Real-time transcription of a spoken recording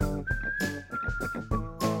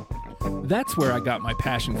That's where I got my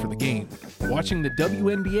passion for the game. Watching the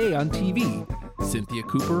WNBA on TV. Cynthia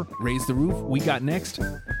Cooper, Raise the Roof, We Got Next.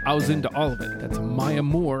 I was into all of it. That's Maya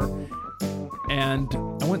Moore. And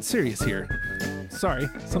I went serious here. Sorry,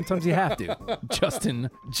 sometimes you have to. Justin,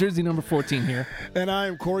 jersey number 14 here. And I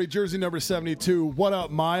am Corey, jersey number 72. What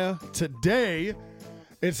up, Maya? Today,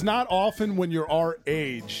 it's not often when you're our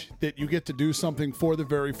age that you get to do something for the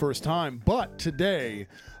very first time. But today,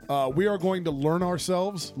 we are going to learn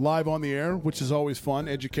ourselves live on the air, which is always fun.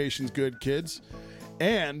 Education's good, kids.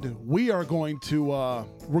 And we are going to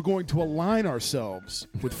align ourselves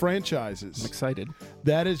with franchises. I'm excited.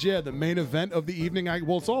 That is, the main event of the evening.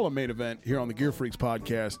 It's all a main event here on the Gear Freaks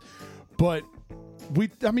podcast. But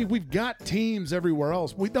we've got teams everywhere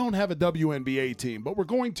else. We don't have a WNBA team, but we're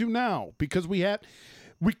going to now because we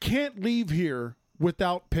can't leave here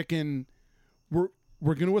without picking. We're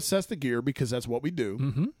going to assess the gear because that's what we do.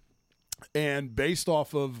 Mm-hmm. And based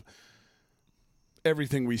off of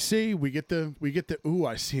everything we see, we get the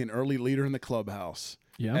I see an early leader in the clubhouse.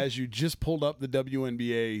 Yeah. As you just pulled up the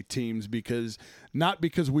WNBA teams not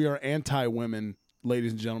because we are anti-women,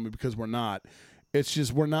 ladies and gentlemen, because we're not. It's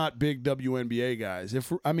just we're not big WNBA guys.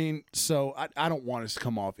 I don't want us to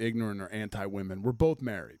come off ignorant or anti-women. We're both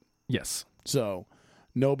married. Yes. So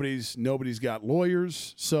nobody's got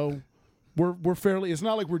lawyers. So we're fairly. It's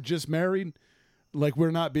not like we're just married. Like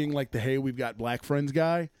we're not being like the hey we've got black friends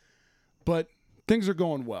guy, but things are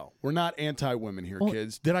going well. We're not anti-women here,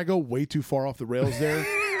 kids. Did I go way too far off the rails there?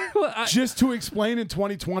 Just to explain, in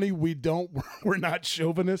 2020, we're not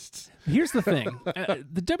chauvinists. Here's the thing.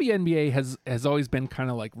 The WNBA has always been kind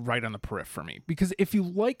of like right on the periphery for me. Because if you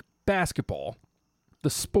like basketball, the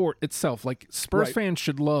sport itself, like Spurs fans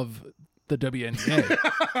should love the WNBA.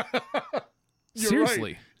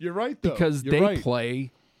 Seriously. You're right, though. Because they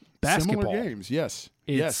play basketball. Similar games, yes.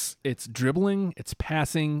 It's dribbling, it's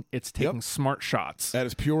passing, it's taking smart shots. At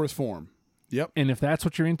its purest form. Yep. And if that's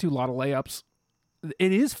what you're into, a lot of layups.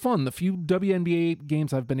 It is fun. The few WNBA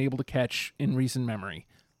games I've been able to catch in recent memory.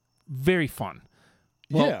 Very fun.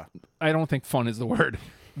 Well, I don't think fun is the word.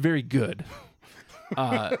 Very good.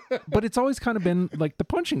 But it's always kind of been like the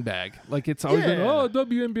punching bag. Like it's always been,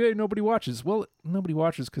 WNBA, nobody watches. Well, nobody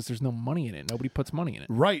watches because there's no money in it. Nobody puts money in it.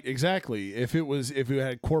 Right, exactly. If it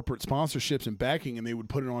had corporate sponsorships and backing and they would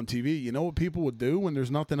put it on TV, you know what people would do when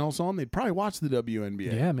there's nothing else on? They'd probably watch the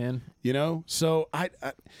WNBA. Yeah, man. You know? So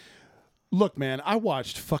look, man, I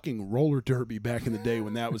watched fucking roller derby back in the day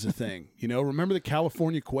when that was a thing. You know, remember the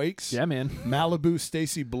California Quakes? Yeah, man. Malibu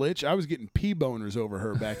Stacy Blitch? I was getting pee-boners over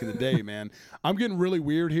her back in the day, man. I'm getting really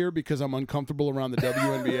weird here because I'm uncomfortable around the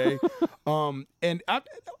WNBA. And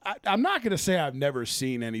I'm not going to say I've never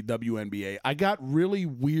seen any WNBA. I got really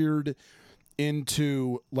weird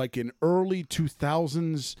into like an early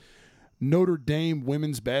 2000s Notre Dame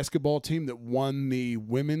women's basketball team that won the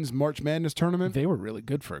women's March Madness tournament. They were really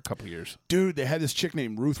good for a couple years. Dude, they had this chick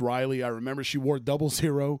named Ruth Riley. I remember she wore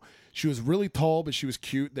 00. She was really tall, but she was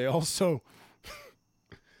cute. They also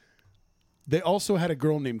had a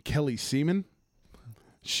girl named Kelly Seaman.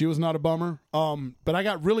 She was not a bummer. But I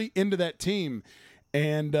got really into that team,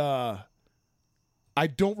 and I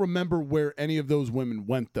don't remember where any of those women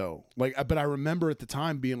went though. But I remember at the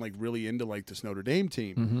time being like really into like this Notre Dame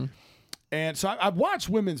team. Mm-hmm. And so I've watched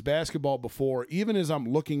women's basketball before. Even as I'm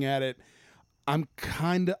looking at it,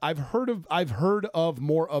 I've heard of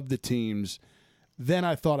more of the teams than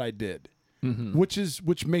I thought I did,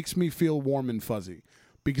 which makes me feel warm and fuzzy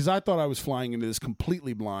because I thought I was flying into this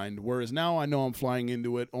completely blind, whereas now I know I'm flying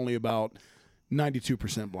into it only about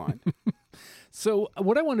 92% blind. So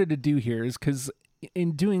what I wanted to do here is because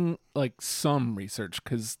in doing like some research,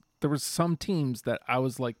 because there was some teams that I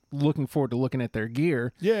was like looking forward to looking at their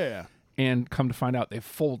gear. Yeah. And come to find out they've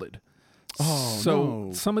folded. Oh, so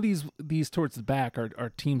no. Some of these towards the back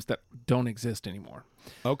are teams that don't exist anymore.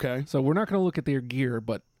 Okay. So we're not going to look at their gear,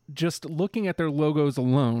 but just looking at their logos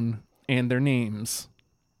alone and their names.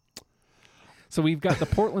 So we've got the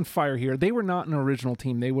Portland Fire here. They were not an original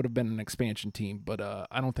team. They would have been an expansion team, but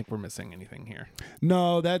I don't think we're missing anything here.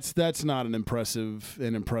 No, that's not an impressive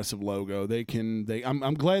logo.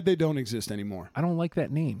 I'm glad they don't exist anymore. I don't like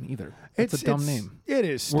that name either. It's a dumb name. It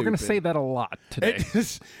is stupid. We're going to say that a lot today,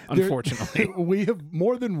 unfortunately. We have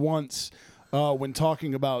more than once when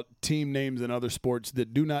talking about team names in other sports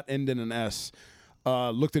that do not end in an S,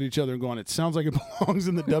 looked at each other and gone, it sounds like it belongs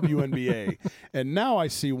in the WNBA. And now I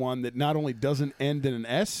see one that not only doesn't end in an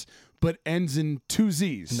S, but ends in two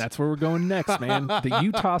Z's. And that's where we're going next, man. The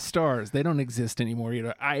Utah Stars. They don't exist anymore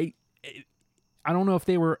either. I don't know if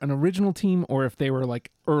they were an original team or if they were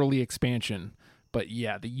like early expansion, But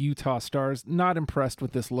yeah, the Utah Stars, not impressed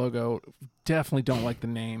with this logo. Definitely don't like the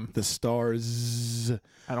name. The Stars.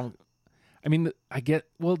 I get,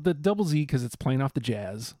 the double Z because it's playing off the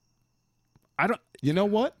Jazz. You know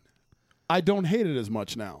what? I don't hate it as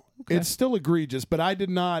much now. Okay. It's still egregious, but I did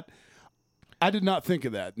not think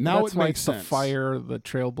of that. Now it makes sense. The Fire, the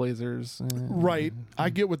Trailblazers. Right. I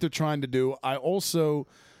get what they're trying to do. I also,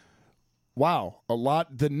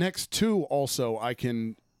 the next two also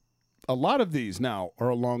a lot of these now are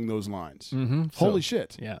along those lines. Mm-hmm. Holy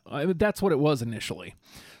shit. Yeah. That's what it was initially.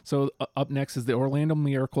 So up next is the Orlando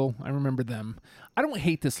Miracle. I remember them. I don't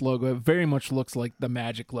hate this logo. It very much looks like the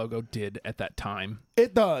Magic logo did at that time.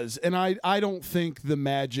 It does. And I don't think the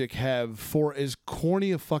Magic have, for as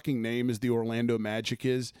corny a fucking name as the Orlando Magic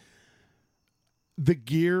is, the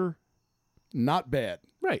gear, not bad.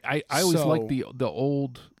 Right. I always like the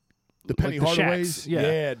old... The Penny Hardaways?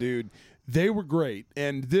 Yeah, dude. They were great.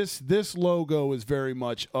 And this logo is very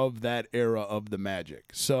much of that era of the Magic.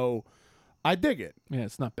 So... I dig it. Yeah,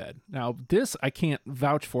 it's not bad. Now, this I can't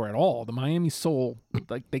vouch for at all. The Miami Soul,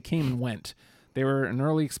 they came and went. They were an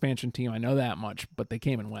early expansion team. I know that much, but they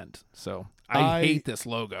came and went. So I hate this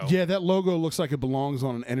logo. Yeah, that logo looks like it belongs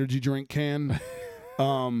on an energy drink can.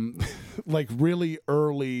 Like really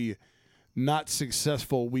early, not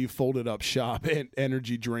successful, we folded up shop and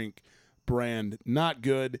energy drink brand. Not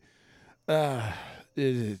good.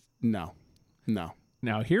 No.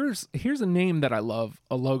 Now, here's a name that I love,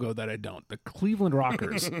 a logo that I don't. The Cleveland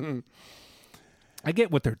Rockers. I get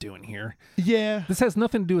what they're doing here. Yeah. This has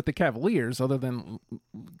nothing to do with the Cavaliers other than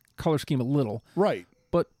color scheme a little. Right.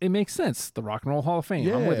 But it makes sense. The Rock and Roll Hall of Fame.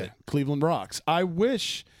 Yeah. I'm with it. Cleveland rocks. I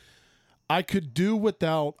wish I could do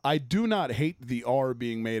without... I do not hate the R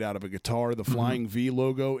being made out of a guitar. The Flying V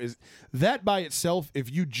logo is... That by itself,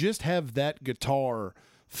 if you just have that guitar...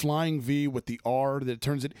 Flying V with the R that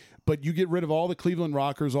turns it, but you get rid of all the Cleveland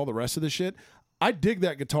Rockers, all the rest of the shit. I dig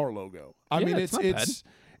that guitar logo. I mean,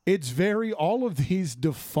 it's very, all of these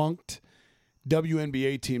defunct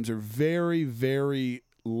WNBA teams are very, very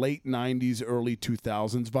late 90s, early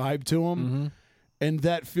 2000s vibe to them. Mm-hmm. And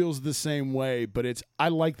that feels the same way, but I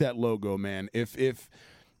like that logo, man. If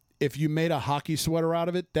you made a hockey sweater out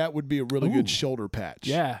of it, that would be a really good shoulder patch.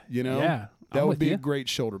 Yeah. You know? Yeah. That would be a great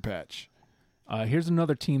shoulder patch. Here's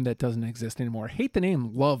another team that doesn't exist anymore. Hate the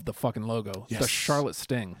name, love the fucking logo. Yes. The Charlotte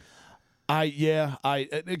Sting.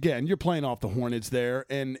 Again, you're playing off the Hornets there,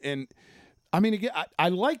 and I mean, again, I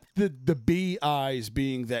like the B eyes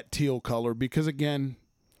being that teal color because again,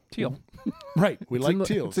 teal, right? We like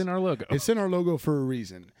teals. It's in our logo. It's in our logo for a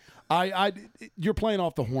reason. You're playing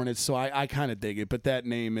off the Hornets, so I kind of dig it. But that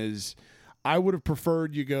name is, I would have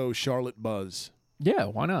preferred you go Charlotte Buzz. Yeah,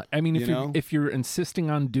 why not? I mean, if you're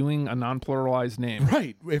insisting on doing a non-pluralized name.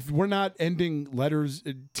 Right. If we're not ending letters,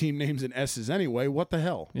 team names in S's anyway, what the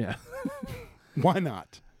hell? Yeah. Why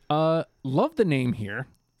not? Love the name here.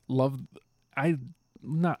 I'm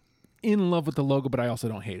not in love with the logo, but I also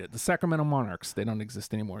don't hate it. The Sacramento Monarchs, they don't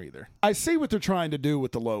exist anymore either. I see what they're trying to do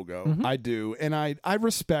with the logo. Mm-hmm. I do. And I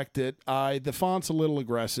respect it. The font's a little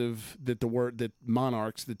aggressive that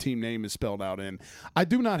Monarchs, the team name, is spelled out in. I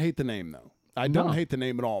do not hate the name, though. I don't hate the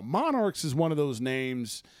name at all. Monarchs is one of those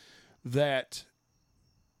names that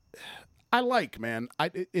I like, man.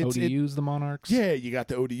 ODU's the Monarchs? Yeah, you got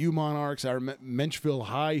the ODU Monarchs. I remember Menchville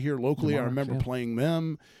High here locally. I remember playing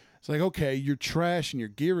them. It's like, okay, you're trash and your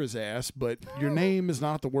gear is ass, but your name is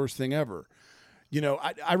not the worst thing ever. You know,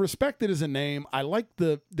 I respect it as a name. I like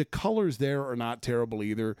the colors there are not terrible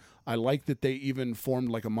either. I like that they even formed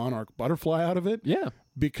like a monarch butterfly out of it. Yeah.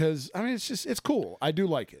 Because, I mean, it's cool. I do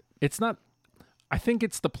like it. It's not... I think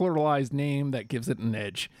it's the pluralized name that gives it an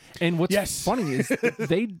edge. And what's funny is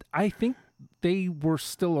I think they were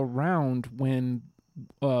still around when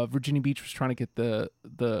Virginia Beach was trying to get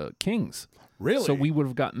the Kings. Really? So we would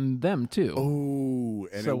have gotten them too. Oh,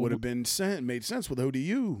 and it would have been made sense with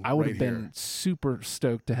ODU. I would have been super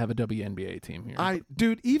stoked to have a WNBA team here.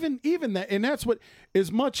 Dude, even that, and that's what,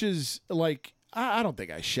 as much as like, I don't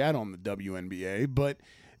think I shat on the WNBA, but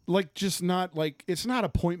like just not like, it's not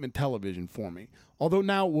appointment television for me. Although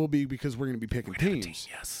now it will be because we're going to be picking teams.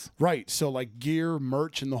 Yes. Right. So like gear,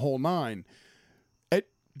 merch, and the whole nine.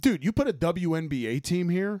 Dude, you put a WNBA team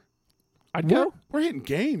here. I'd go. We're hitting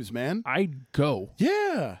games, man. I'd go.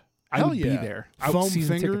 Yeah. I would be there. I would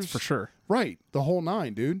season tickets for sure. Right. The whole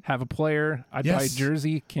nine, dude. Have a player. I'd buy a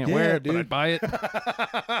jersey. Can't wear it, dude. But I'd buy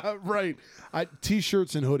it. Right.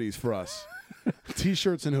 T-shirts and hoodies for us.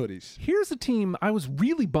 T-shirts and hoodies. Here's a team I was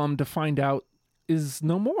really bummed to find out is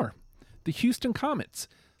no more. The Houston Comets.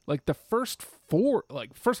 Like the first four,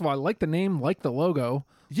 like first of all, I like the name, like the logo,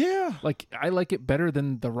 Yeah. Like, I like it better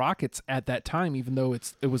than the Rockets at that time, even though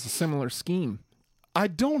it was a similar scheme. I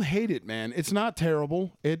don't hate it, man. It's not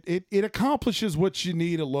terrible. It accomplishes what you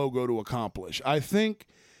need a logo to accomplish. I think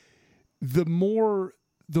the more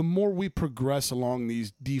we progress along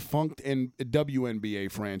these defunct WNBA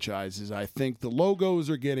franchises, I think the logos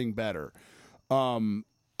are getting better.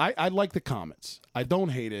 I like the Comets. I don't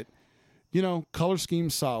hate it. Color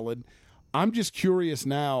scheme's solid. I'm just curious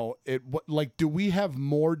now, do we have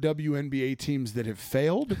more WNBA teams that have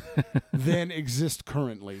failed than exist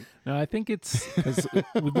currently? No, I think it's because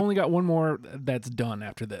we've only got one more that's done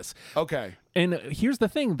after this. Okay. And here's the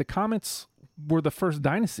thing. The Comets were the first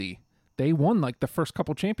dynasty. They won the first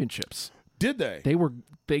couple championships. Did they?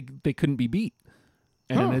 They couldn't be beat.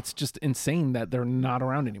 And it's just insane that they're not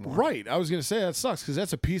around anymore. Right. I was going to say that sucks because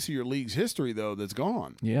that's a piece of your league's history, though, that's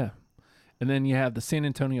gone. Yeah. And then you have the San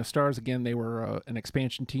Antonio Stars. Again, they were an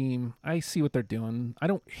expansion team. I see what they're doing. I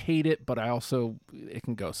don't hate it, but it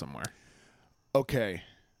can go somewhere. Okay.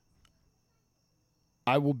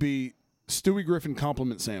 I will be Stewie Griffin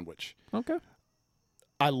compliment sandwich. Okay.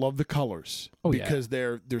 I love the colors because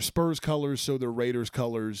they're Spurs colors, so they're Raiders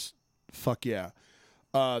colors. Fuck yeah.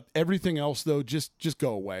 Everything else though, just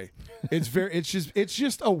go away. It's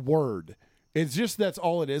just a word. It's just that's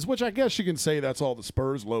all it is, which I guess you can say that's all the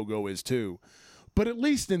Spurs logo is too. But at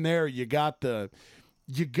least in there you got the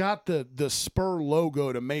Spur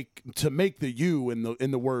logo to make the U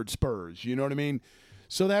in the word Spurs. You know what I mean?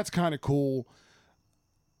 So that's kind of cool.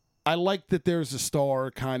 I like that there's a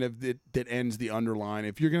star kind of that ends the underline.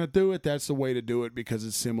 If you're gonna do it, that's the way to do it because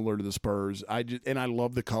it's similar to the Spurs. I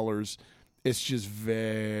love the colors. It's just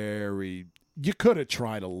very. You could have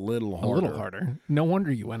tried a little harder. A little harder. No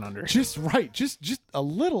wonder you went under. Just right. Just a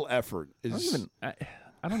little effort. I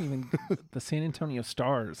don't even. The San Antonio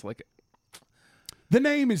Stars, the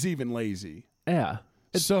name is even lazy. Yeah.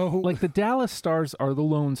 So the Dallas Stars are the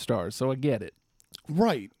Lone Stars, so I get it.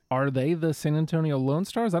 Right. Are they the San Antonio Lone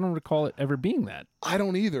Stars? I don't recall it ever being that. I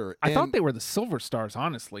don't either. I thought they were the Silver Stars,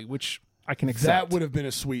 honestly, which I can accept. That would have been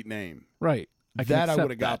a sweet name. Right. I would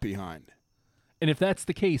have got behind. And if that's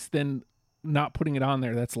the case, then not putting it on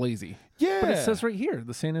there, that's lazy. Yeah. But it says right here,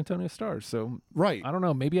 the San Antonio Stars. So right. I don't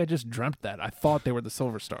know. Maybe I just dreamt that. I thought they were the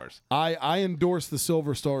Silver Stars. I endorse the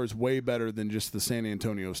Silver Stars way better than just the San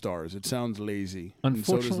Antonio Stars. It sounds lazy. Unfortunately, and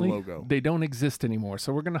so does the logo. They don't exist anymore.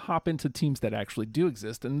 So we're going to hop into teams that actually do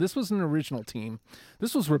exist. And this was an original team.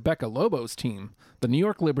 This was Rebecca Lobo's team, the New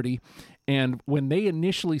York Liberty. And when they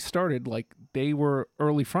initially started, they were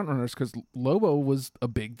early frontrunners because Lobo was a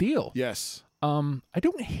big deal. Yes. I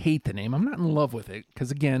don't hate the name. I'm not in love with it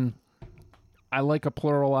because, again, I like a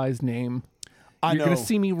pluralized name. You're going to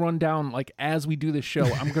see me run down, as we do this show,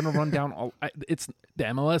 I'm going to run down the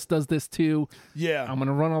MLS does this too. Yeah. I'm going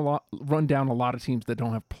to run down a lot of teams that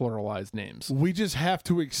don't have pluralized names. We just have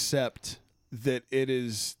to accept that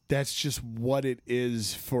that's just what it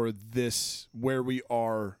is for this, where we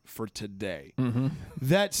are for today. Mm-hmm.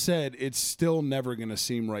 That said, it's still never going to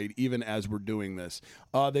seem right, even as we're doing this.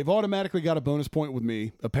 They've automatically got a bonus point with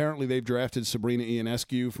me. Apparently, they've drafted Sabrina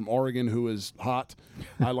Ionescu from Oregon, who is hot.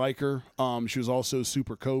 I like her. She was also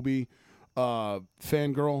Super Kobe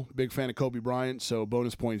fangirl, big fan of Kobe Bryant, so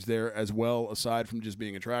bonus points there as well, aside from just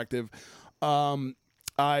being attractive.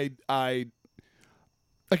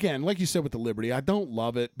 Again, like you said with the Liberty, I don't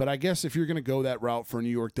love it, but I guess if you're going to go that route for a New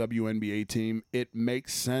York WNBA team, it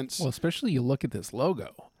makes sense. Well, especially you look at this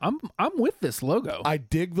logo. I'm with this logo. I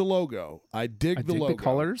dig the logo. I dig the logo. The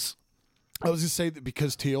colors. I was going to say that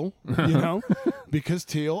because teal, because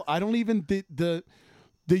teal. I don't even the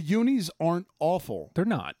unis aren't awful. They're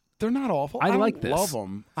not. They're not awful. I like don't this. love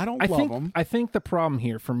them. I don't love them. I think the problem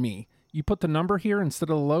here for me, you put the number here instead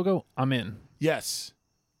of the logo, I'm in. Yes.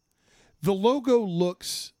 The logo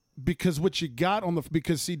looks, because what you got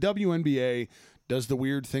because WNBA does the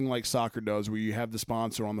weird thing like soccer does where you have the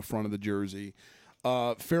sponsor on the front of the jersey,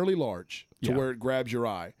 fairly large to where it grabs your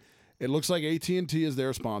eye. It looks like AT&T is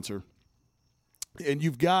their sponsor. And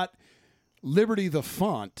you've got Liberty, the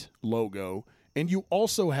font logo, and you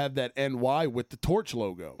also have that NY with the torch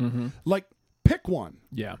logo. Mm-hmm. Pick one.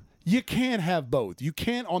 Yeah. You can't have both. You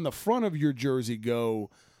can't on the front of your jersey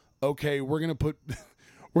go, okay, we're going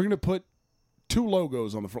to put two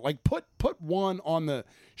logos on the front. Put one on the,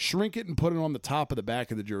 shrink it and put it on the top of the back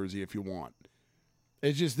of the jersey if you want.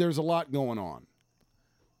 It's just, there's a lot going on.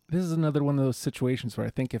 This is another one of those situations where I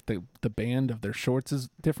think if the band of their shorts is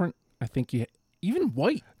different, I think even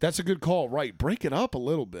white. That's a good call, right? Break it up a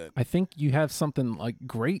little bit. I think you have something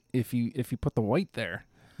great if you put the white there.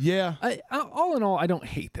 Yeah. All in all, I don't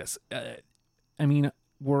hate this. I mean,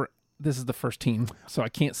 we're this is the first team, so I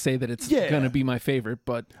can't say that it's going to be my favorite,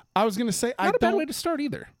 but I was going to say not a bad way to start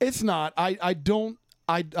either. It's not. I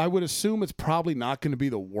would assume it's probably not going to be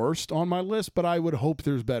the worst on my list, but I would hope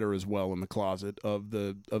there's better as well in the closet of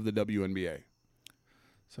the WNBA.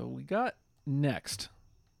 So we got next.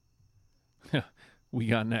 We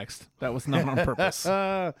got next. That was not on purpose.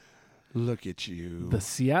 Look at you. The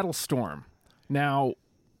Seattle Storm. Now,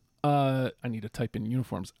 I need to type in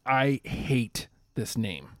uniforms. I hate this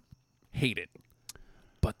name. Hate it.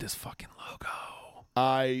 But this fucking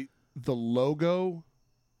logo. The logo,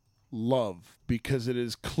 love, because it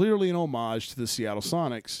is clearly an homage to the Seattle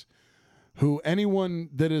Sonics, who anyone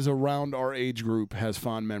that is around our age group has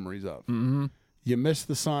fond memories of. Mm-hmm. You miss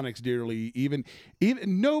the Sonics dearly. Even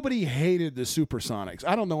nobody hated the Supersonics.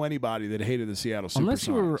 I don't know anybody that hated the Seattle Supersonics. Unless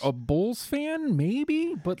you were a Bulls fan,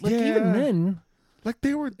 maybe. But like even then, like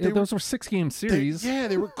those were 6-game series.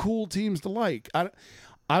 They were cool teams to like.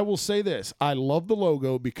 I will say this: I love the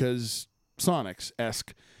logo because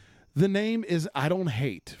Sonics-esque. The name is I don't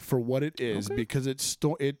hate for what it is because it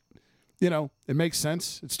makes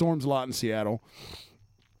sense. It storms a lot in Seattle,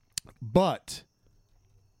 but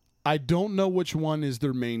I don't know which one is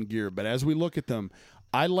their main gear, but as we look at them,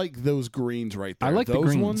 I like those greens right there. I like those the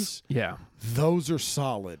greens. Ones. Yeah. Those are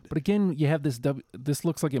solid. But again, you have this this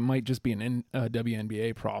looks like it might just be an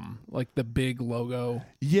WNBA problem. Like the big logo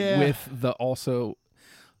with the also.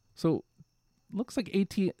 So looks like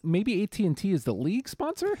maybe AT&T is the league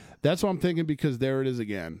sponsor? That's what I'm thinking because there it is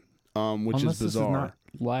again, which is bizarre.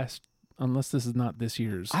 Unless this is not this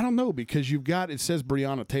year's. I don't know because it says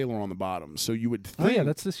Breonna Taylor on the bottom, so you would think. Oh yeah,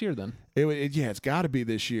 that's this year then. It's got to be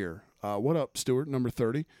this year. What up, Stuart? Number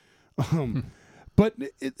 30. But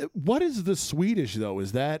what is the Swedish though?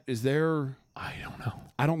 Is there? I don't know.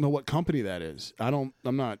 I don't know what company that is. I'm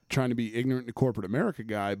not trying to be ignorant to corporate America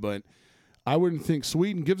guy, but I wouldn't think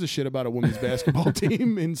Sweden gives a shit about a women's basketball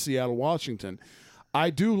team in Seattle, Washington.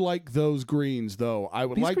 I do like those greens though.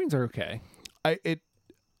 These greens are okay.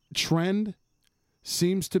 Trend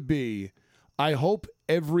seems to be, I hope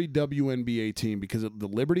every WNBA team, because the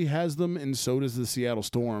Liberty has them and so does the Seattle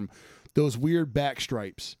Storm, those weird back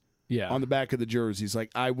stripes on the back of the jerseys.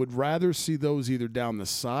 Like I would rather see those either down the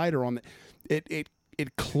side or on the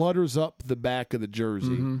it clutters up the back of the jersey.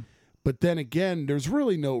 Mm-hmm. But then again, there's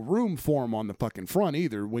really no room for them on the fucking front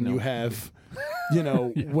either when you have,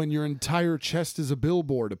 when your entire chest is a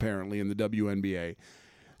billboard apparently in the WNBA.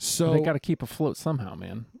 So they got to keep afloat somehow,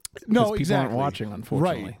 man. No, people exactly. aren't watching,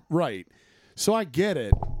 unfortunately. Right. So I get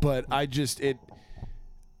it, but I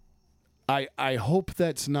hope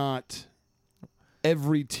that's not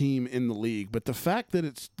every team in the league. But the fact that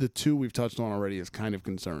it's the two we've touched on already is kind of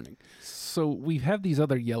concerning. So we have these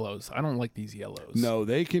other yellows. I don't like these yellows. No,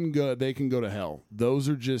 they can go to hell. Those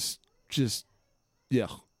are just yeah.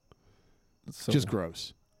 So just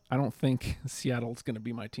gross. I don't think Seattle's going to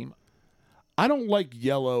be my team. I don't like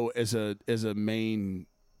yellow as a main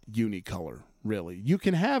unicolor, really. You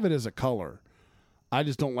can have it as a color. I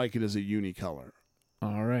just don't like it as a unicolor.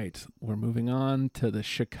 All right. We're moving on to the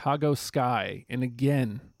Chicago Sky. And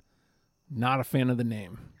again, not a fan of the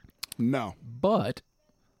name. No. But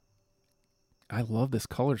I love this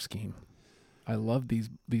color scheme. I love these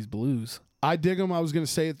blues. I dig them. I was going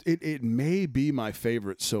to say it may be my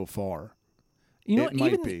favorite so far. It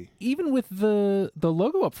might be. Even with the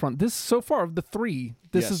logo up front, this so far of the three,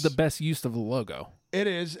 this is the best use of the logo. It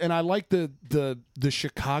is, and I like the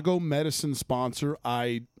Chicago Medicine sponsor.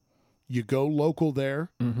 You go local there.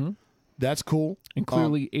 Mm-hmm. That's cool. And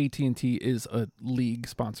clearly AT&T is a league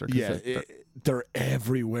sponsor. Yeah, they're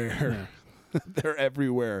everywhere. Yeah. They're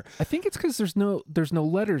everywhere. I think it's because there's no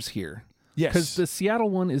letters here. Yes. Because the Seattle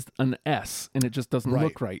one is an S, and it just doesn't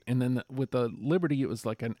look right. And then with the Liberty, it was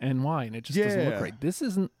like an NY, and it just doesn't look right.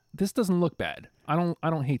 This doesn't look bad. I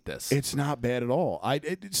don't hate this. It's not bad at all.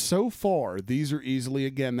 So far, these are easily,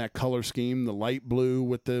 again, that color scheme, the light blue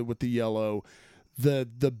with the yellow.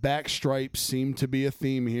 The back stripes seem to be a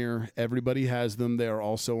theme here. Everybody has them. They are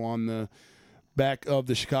also on the back of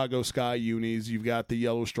the Chicago Sky unis. You've got the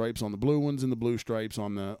yellow stripes on the blue ones and the blue stripes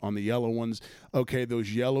on the yellow ones. Okay,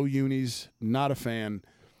 those yellow unis, not a fan.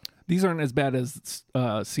 These aren't as bad as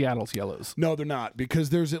Seattle's yellows. No, they're not, because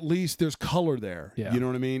there's color there. Yeah. You know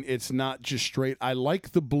what I mean? It's not just straight. I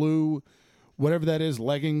like the blue, whatever that is,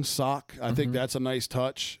 legging sock. I think that's a nice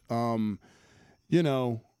touch. I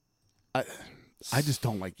just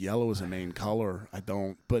don't like yellow as a main color. I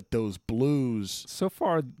don't. But those blues. So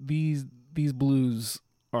far, these blues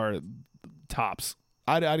are tops.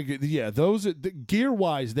 I'd agree. Yeah, those gear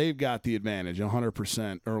wise, they've got the advantage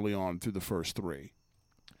 100% early on through the first three.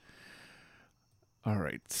 All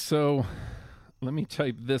right, so Let me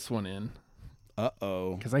type this one in.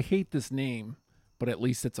 Uh-oh. Because I hate this name, but at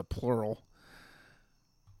least it's a plural.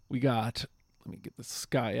 We got, let me get the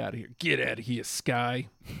Sky out of here. Get out of here, Sky.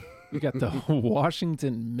 We got the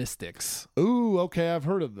Washington Mystics. Ooh, okay, I've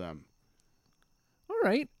heard of them. All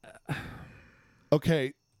right.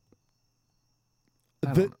 Okay.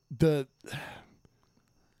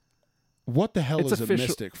 What the hell It's is official. a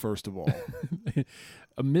mystic, first of all?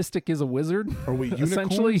 A mystic is a wizard? Are we unicorns?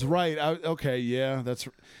 Essentially. Right. Okay, yeah, that's...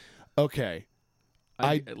 Okay.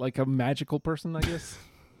 Like a magical person, I guess?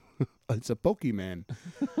 It's a Pokemon.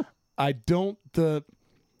 I don't...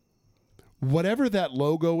 Whatever that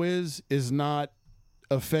logo is not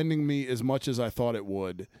offending me as much as I thought it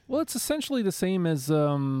would. Well, it's essentially the same as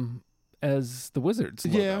the Wizards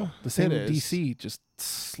logo. Yeah, the same it is. DC, just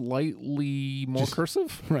slightly more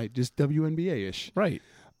cursive. Right, just WNBA-ish. Right.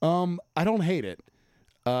 I don't hate it.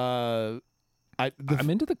 I'm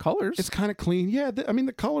into the colors. It's kind of clean. Yeah,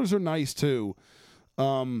 the colors are nice too.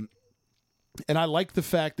 And I like the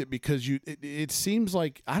fact that because it seems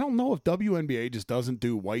like, I don't know if WNBA just doesn't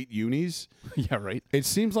do white unis. Yeah, right. It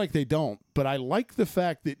seems like they don't, but I like the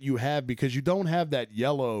fact that you have, because you don't have that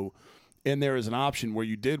yellow in there as an option where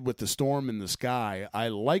you did with the Storm and the Sky. I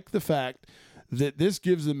like the fact that this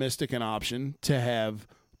gives the Mystic an option to have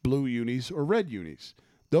blue unis or red unis.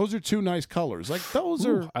 Those are two nice colors. Like those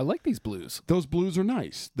are... I like these blues. Those blues are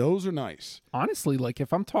nice. Those are nice. Honestly, like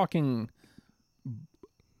if I'm talking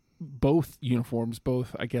both uniforms,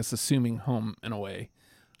 both, I guess, assuming home and away,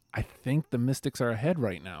 I think the Mystics are ahead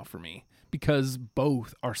right now for me because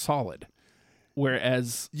both are solid.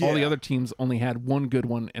 Whereas all the other teams only had one good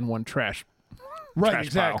one and one trash. Right, trash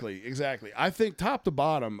exactly, pile. exactly. I think top to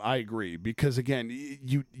bottom, I agree, because again,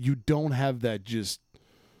 you don't have that just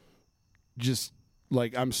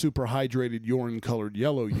like I'm super hydrated urine colored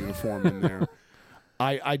yellow uniform in there.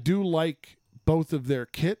 I do like both of their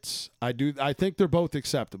kits. I think they're both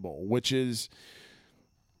acceptable, which is,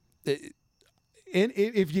 and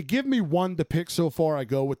if you give me one to pick so far, I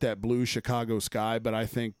go with that blue Chicago Sky. But I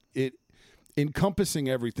think it encompassing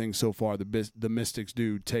everything so far, the Mystics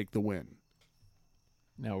do take the win.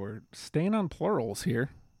 Now we're staying on plurals here.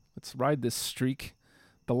 Let's ride this streak.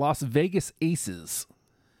 The Las Vegas Aces.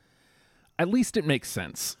 At least it makes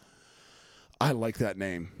sense. I like that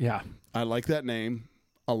name. Yeah. I like that name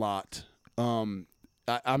a lot. I'm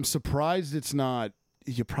surprised it's not,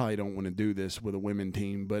 you probably don't want to do this with a women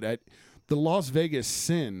team, but the Las Vegas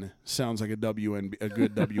Sin sounds like a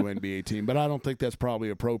good WNBA team, but I don't think that's probably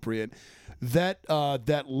appropriate. That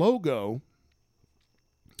logo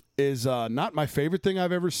is not my favorite thing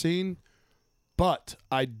I've ever seen, but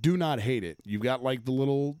I do not hate it. You've got like the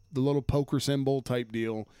little poker symbol type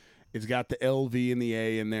deal. It's got the LV and the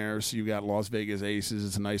A in there, so you've got Las Vegas Aces.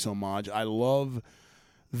 It's a nice homage. I love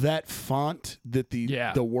that font that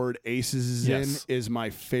the word Aces is in is my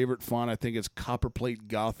favorite font. I think it's Copperplate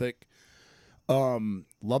Gothic.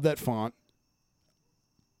 Love that font.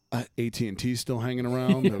 AT&T's still hanging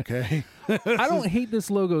around. Okay. I don't hate this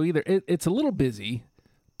logo either. It's a little busy,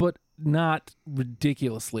 but not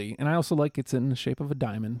ridiculously. And I also like it's in the shape of a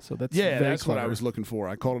diamond. So that's that's clever. what I was looking for.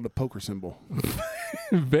 I called it a poker symbol.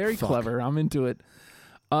 Very clever. I'm into it.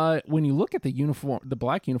 When you look at the uniform, the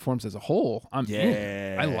black uniforms as a whole, I'm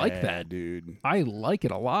in. I like that, dude. I like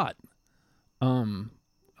it a lot.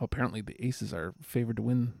 Apparently the Aces are favored to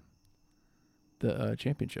win the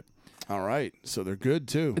championship. All right, so they're good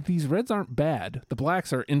too. These Reds aren't bad. The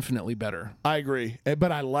Blacks are infinitely better. I agree,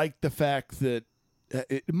 but I like the fact that,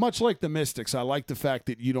 much like the Mystics, I like the fact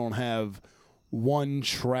that you don't have one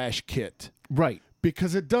trash kit, right?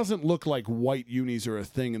 Because it doesn't look like white unis are a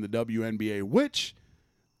thing in the WNBA, which,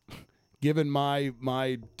 given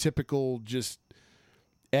my typical just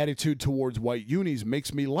attitude towards white unis,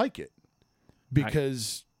 makes me like it.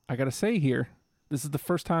 Because I got to say here, this is the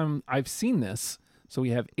first time I've seen this. So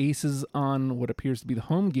we have Aces on what appears to be the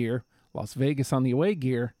home gear, Las Vegas on the away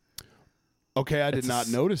gear. Okay, I did not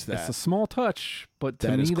notice that. It's a small touch, but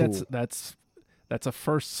to me, cool. that's a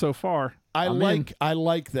first so far. I like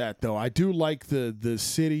that though. I do like the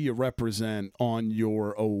city you represent on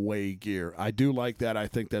your away gear. I do like that. I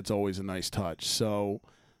think that's always a nice touch. So,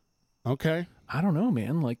 okay. I don't know,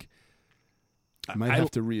 man. Like, I might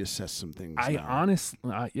have to reassess some things. Honestly,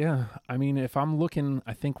 yeah. I mean, if I'm looking,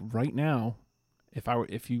 I think right now,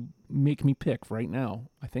 if you make me pick right now,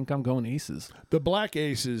 I think I'm going Aces. The black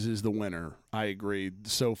Aces is the winner. I agree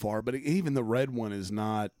so far, but even the red one is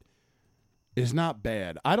not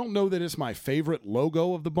bad. I don't know that it's my favorite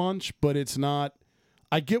logo of the bunch, but it's not.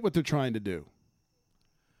 I get what they're trying to do.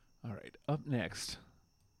 All right, up next,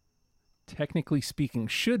 technically speaking,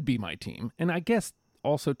 should be my team, and I guess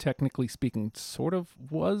also technically speaking sort of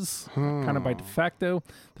was, kind of by de facto,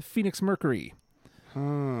 the Phoenix Mercury.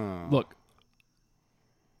 Look,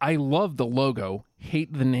 I love the logo,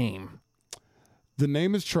 hate the name. The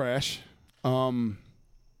name is trash.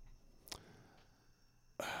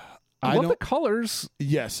 I love the colors.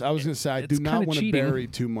 Yes, I was going to say I do not want to bury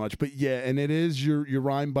too much, but yeah, and it is your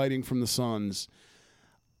rhyme biting from the Suns.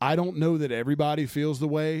 I don't know that everybody feels the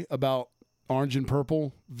way about orange and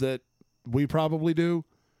purple that we probably do.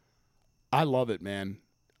 I love it, man.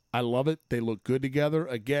 I love it. They look good together.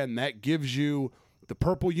 Again, that gives you the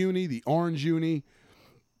purple uni, the orange uni.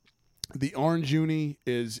 The orange uni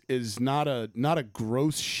is not a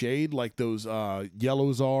gross shade like those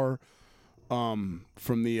yellows are. From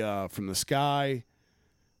the Sky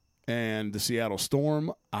and the Seattle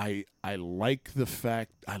Storm. I like the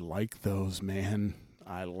fact I like those, man.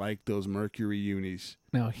 I like those Mercury unis.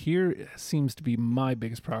 Now here seems to be my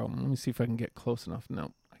biggest problem. Let me see if I can get close enough.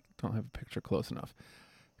 No, I don't have a picture close enough.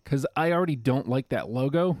 Because I already don't like that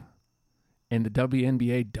logo, and the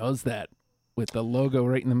WNBA does that with the logo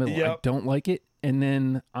right in the middle. Yep. I don't like it. And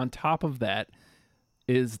then on top of that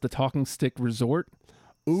is the Talking Stick Resort.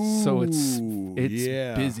 Ooh, so it's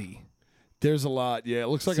busy. There's a lot. Yeah, it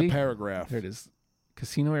looks like a paragraph. There it is.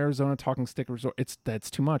 Casino Arizona Talking Stick Resort.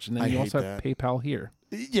 That's too much. And then you also have PayPal here.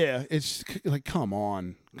 Yeah, it's like come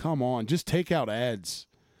on. Just take out ads.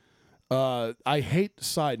 I hate,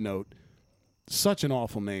 side note, such an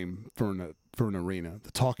awful name for an arena.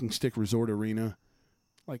 The Talking Stick Resort Arena.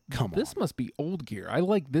 Like, come on. This must be old gear. I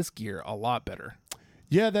like this gear a lot better.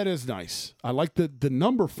 Yeah, that is nice. I like the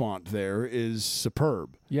number font there is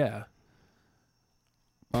superb. Yeah.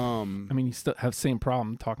 I mean, you still have same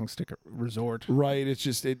problem, Talking Stick Resort. Right. It's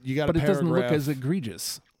just you got a paragraph. But it doesn't look as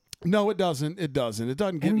egregious. No, it doesn't. It doesn't. It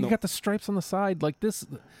doesn't get. And you got the stripes on the side like this.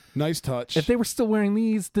 Nice touch. If they were still wearing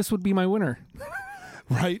these, this would be my winner.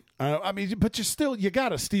 Right. I mean, but you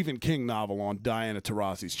got a Stephen King novel on Diana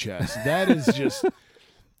Taurasi's chest. That is just,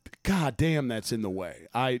 God damn, that's in the way.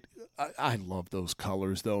 I love those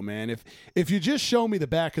colors, though, man. If you just show me the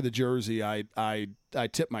back of the jersey, I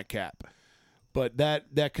tip my cap. But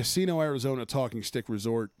that Casino Arizona Talking Stick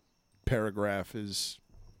Resort paragraph is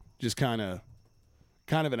just kind of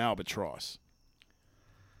an albatross.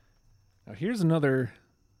 Now here's another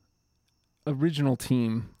original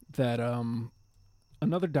team that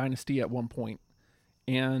another dynasty at one point,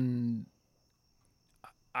 and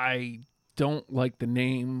I don't like the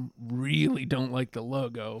name, really don't like the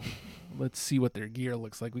logo. Let's see what their gear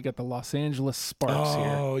looks like. We got the Los Angeles Sparks here.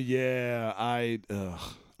 Oh, yeah.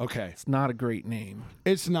 Okay. It's not a great name.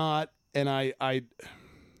 It's not, and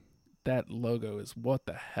that logo is what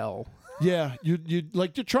the hell? Yeah, you're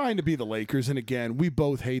trying to be the Lakers, and again, we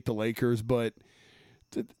both hate the Lakers, but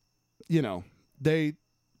you know, they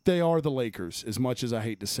are the Lakers, as much as I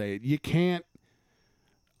hate to say it.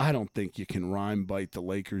 I don't think you can rhyme bite the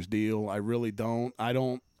Lakers deal. I really don't. I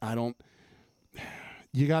don't.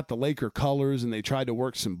 You got the Laker colors, and they tried to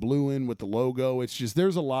work some blue in with the logo. It's just,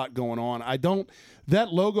 there's a lot going on.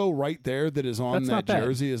 That logo right there that is on that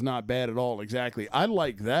jersey is not bad at all. Exactly. I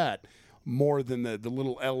like that more than the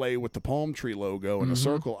little LA with the palm tree logo and a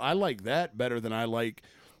circle. I like that better than I like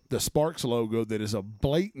the Sparks logo that is a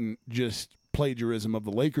blatant just plagiarism of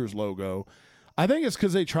the Lakers logo. I think it's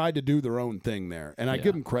because they tried to do their own thing there, and I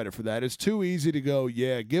give them credit for that. It's too easy to go,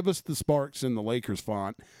 give us the Sparks and the Lakers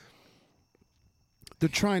font. They're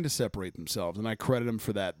trying to separate themselves, and I credit them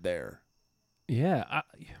for that there. Yeah.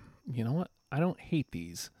 You know what? I don't hate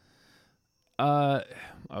these.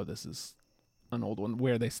 This is an old one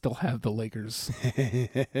where they still have the Lakers.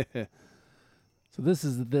 So this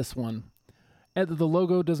is this one. And the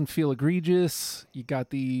logo doesn't feel egregious. You got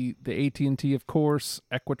the AT&T, of course,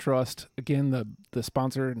 Equitrust. Again, the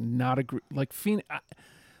sponsor, not like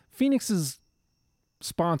Phoenix's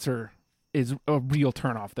sponsor is a real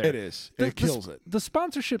turnoff there. It is. It kills it. The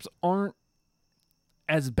sponsorships aren't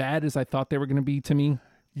as bad as I thought they were going to be to me.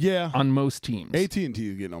 Yeah. On most teams. AT&T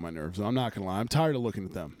is getting on my nerves. I'm not going to lie. I'm tired of looking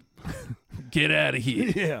at them. Get out of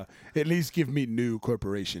here. Yeah. At least give me new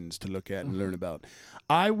corporations to look at and learn about.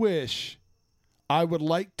 I would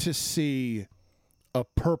like to see a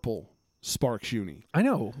purple Sparks uni. I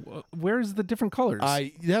know. Where's the different colors?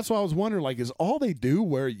 That's why I was wondering, like, is all they do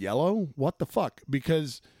wear yellow? What the fuck?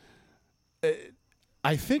 Because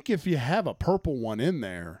I think if you have a purple one in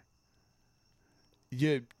there,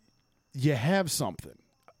 you have something.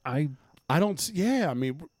 I don't. Yeah, I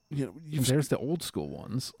mean, there's the old school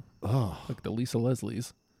ones. Oh, like the Lisa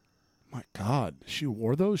Leslie's. My God, she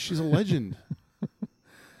wore those. She's a legend.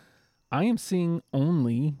 I am seeing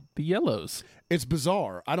only the yellows. It's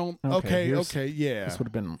bizarre. I don't. Okay, yeah. This would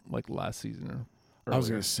have been like last season. I was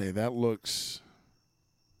going to say that looks.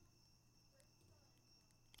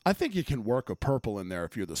 I think you can work a purple in there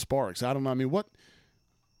if you're the Sparks. I don't know. I mean, what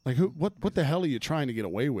the hell are you trying to get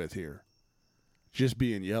away with here? Just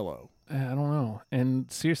being yellow. I don't know.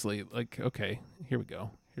 And seriously, like, okay, here we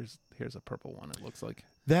go. Here's a purple one. It looks like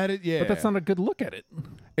yeah. But that's not a good look at it.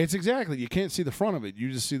 It's exactly. You can't see the front of it.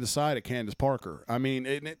 You just see the side of Candace Parker. I mean,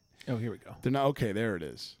 oh, here we go. They're not okay. There it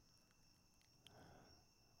is.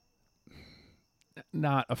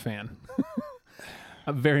 Not a fan.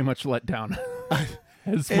 I'm very much let down.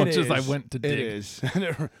 As much as I went to dig. It is.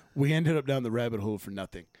 We ended up down the rabbit hole for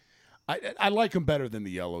nothing. I like them better than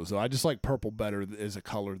the yellows, though. I just like purple better as a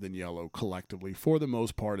color than yellow collectively, for the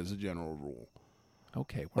most part, as a general rule.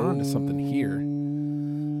 Okay, we're on to something here.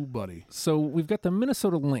 Buddy. So we've got the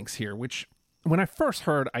Minnesota Lynx here, which when I first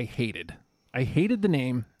heard, I hated. I hated the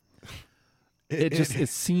name. It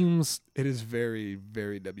seems... It is very,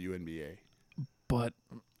 very WNBA. But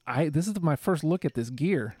this is my first look at this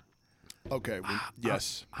gear. Okay.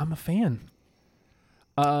 Yes. I'm a fan.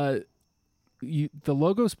 The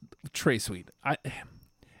logo's Trey Sweet.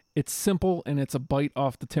 It's simple and it's a bite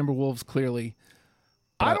off the Timberwolves. Clearly,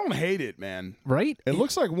 I don't hate it, man. Right? It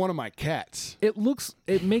looks like one of my cats. It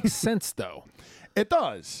makes sense though. It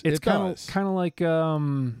does. It's kind of like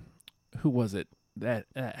who was it that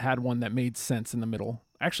had one that made sense in the middle?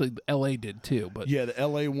 Actually, L.A. did too, but yeah, the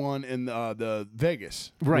L.A. one and the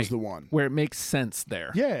Vegas was the one where it makes sense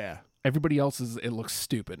there. Yeah. Everybody else's, it looks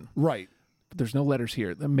stupid. Right. But there's no letters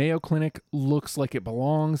here. The Mayo Clinic looks like it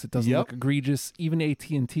belongs. It doesn't look egregious. Even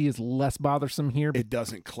AT&T is less bothersome here. It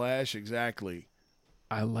doesn't clash, exactly.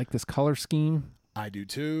 I like this color scheme. I do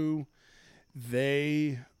too.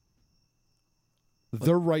 They're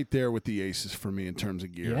right there with the Aces for me in terms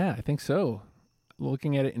of gear. Yeah, I think so.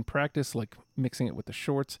 Looking at it in practice, like mixing it with the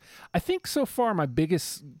shorts. I think so far my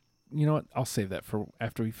biggest... You know what? I'll save that for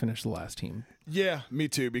after we finish the last team. Yeah, me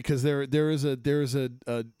too. Because there's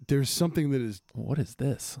something that is. What is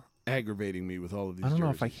this? Aggravating me with all of these. I don't know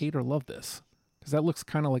jerseys. if I hate or love this because that looks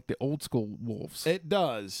kind of like the old school Wolves. It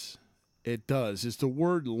does. It does. It's the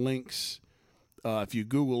word Lynx. If you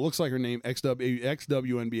Google, it looks like her name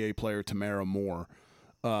ex-WNBA player Tamara Moore.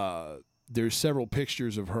 There's several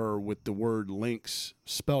pictures of her with the word Lynx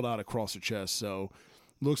spelled out across her chest. So.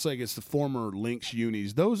 Looks like it's the former Lynx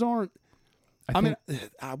unis. Those aren't. I mean,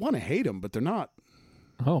 I want to hate them, but they're not.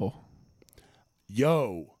 Oh.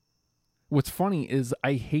 Yo. What's funny is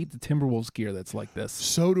I hate the Timberwolves gear that's like this.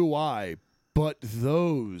 So do I. But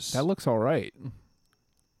those. That looks all right.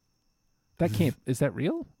 That can't. Is that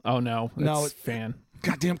real? Oh, no. No, it's fan.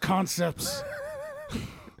 Goddamn concepts.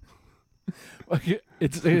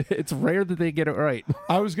 It's rare that they get it right.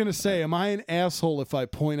 I was going to say, am I an asshole if I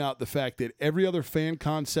point out the fact that every other fan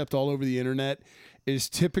concept all over the internet is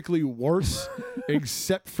typically worse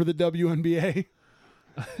except for the WNBA?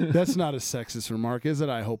 That's not a sexist remark, is it?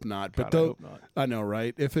 I hope not. But God, I hope not. I know,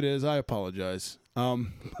 right? If it is, I apologize.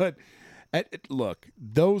 But look,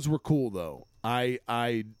 those were cool though. I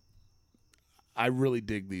really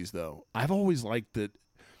dig these though. I've always liked that.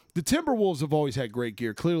 The Timberwolves have always had great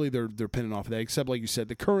gear. Clearly, they're pinning off of that. Except, like you said,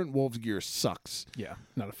 the current Wolves gear sucks. Yeah,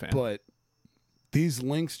 not a fan. But these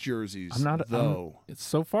Lynx jerseys, it's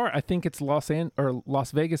so far. I think it's Las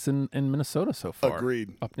Vegas and Minnesota so far.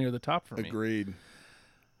 Agreed. Up near the top for me. Agreed.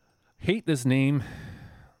 Hate this name,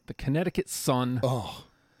 the Connecticut Sun. Oh,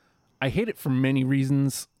 I hate it for many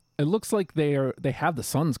reasons. It looks like they have the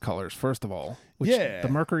Sun's colors first of all. Which the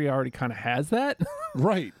Mercury already kind of has that.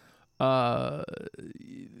 Right.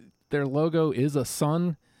 Their logo is a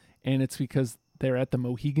sun, and it's because they're at the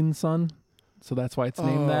Mohegan Sun, so that's why it's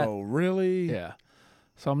named that. Oh, really? Yeah.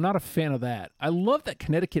 So I'm not a fan of that. I love that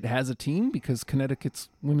Connecticut has a team because Connecticut's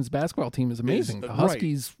women's basketball team is amazing. The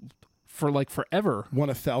Huskies, for like forever, won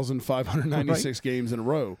 1,596 games in a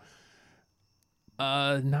row.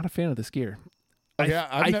 Not a fan of this gear.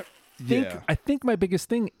 I think my biggest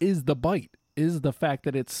thing is the bite, is the fact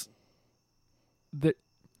that it's that.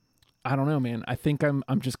 I don't know, man. I think I'm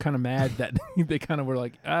just kind of mad that they kind of were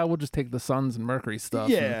like, we'll just take the Suns and Mercury stuff.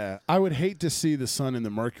 Yeah, I would hate to see the Sun and the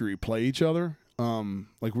Mercury play each other.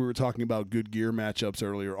 Like we were talking about good gear matchups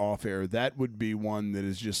earlier off air. That would be one that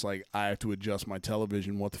is just like, I have to adjust my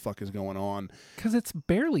television. What the fuck is going on? Because it's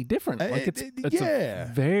barely different. Like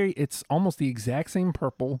it's almost the exact same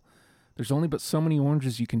purple. There's only but so many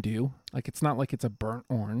oranges you can do. Like, it's not like it's a burnt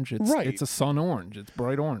orange. It's a sun orange. It's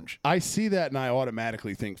bright orange. I see that and I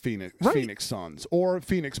automatically think Phoenix Suns or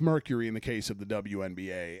Phoenix Mercury in the case of the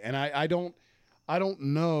WNBA. And I don't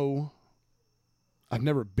know. I've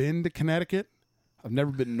never been to Connecticut. I've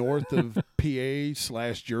never been north of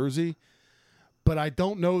PA/Jersey. but I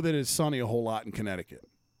don't know that it's sunny a whole lot in Connecticut.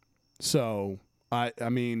 So I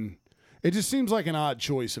mean, it just seems like an odd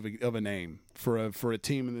choice of a name for a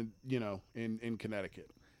team in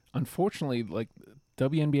Connecticut. Unfortunately, like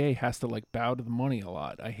WNBA has to like bow to the money a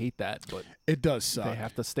lot. I hate that, but it does suck. They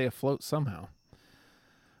have to stay afloat somehow.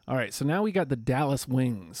 All right, so now we got the Dallas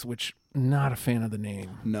Wings, which not a fan of the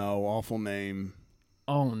name. No, awful name.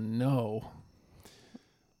 Oh no.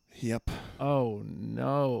 Yep. Oh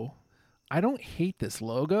no. I don't hate this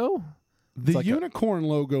logo. The like unicorn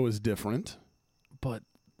logo is different. But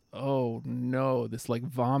oh no, this like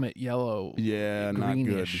vomit yellow. Yeah,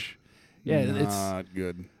 greenish. Not good. Yeah, not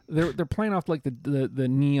good. They're playing off like the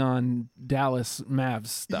neon Dallas Mavs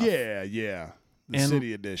stuff. Yeah. The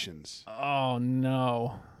city editions. Oh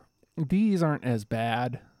no. These aren't as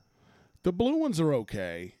bad. The blue ones are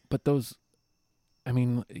okay. But those, I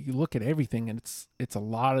mean, you look at everything and it's a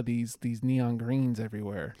lot of these neon greens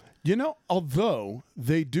everywhere. You know, although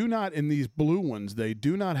they do not, in these blue ones, they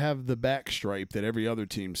do not have the back stripe that every other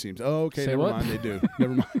team seems. Oh, okay, never mind, they do.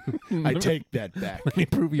 Never mind. I take that back. Let me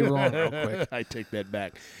prove you wrong real quick. I take that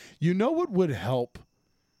back. You know what would help,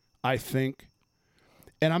 I think?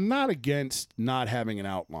 And I'm not against not having an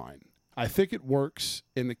outline. I think it works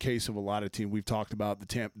in the case of a lot of teams. We've talked about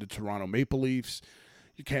the Toronto Maple Leafs,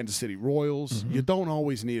 your Kansas City Royals. Mm-hmm. You don't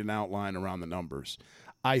always need an outline around the numbers.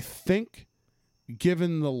 I think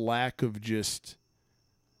given the lack of just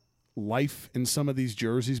life in some of these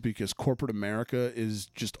jerseys because corporate America is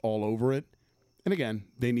just all over it, and again,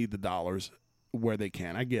 they need the dollars where they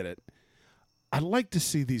can. I get it. I'd like to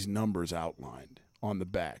see these numbers outlined on the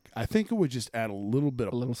back. I think it would just add a little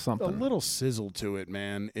something, a little sizzle to it,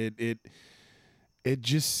 man. It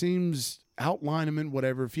just seems, outline them in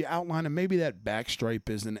whatever. If you outline them, maybe that back stripe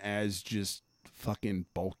isn't as just fucking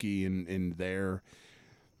bulky in there.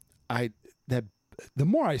 The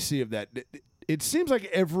more I see of that, it seems like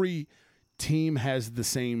every team has the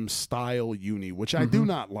same style uni, which I do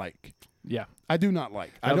not like. Yeah. I do not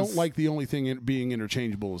like. I don't like the only thing being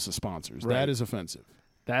interchangeable as the sponsors. Right. That is offensive.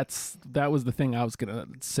 That was the thing I was gonna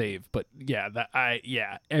save, but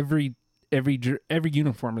every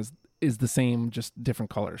uniform is the same, just different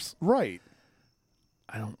colors. Right.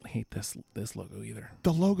 I don't hate this logo either.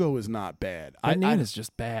 The logo is not bad. The name is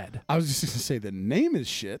just bad. I was just gonna say the name is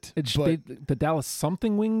shit. The Dallas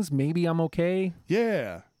something Wings, maybe I'm okay.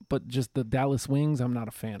 Yeah. But just the Dallas Wings, I'm not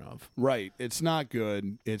a fan of. Right. It's not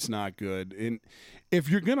good. It's not good. And if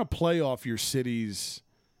you're gonna play off your city's,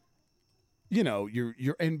 your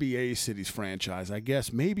NBA city's franchise, I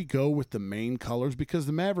guess maybe go with the main colors because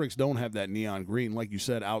the Mavericks don't have that neon green, like you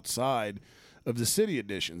said, outside of the city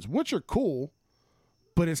editions, which are cool,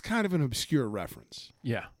 but it's kind of an obscure reference.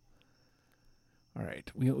 Yeah. All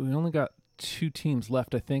right. We only got 2 teams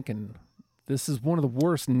left, I think, and this is one of the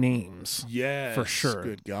worst names. Yes. For sure.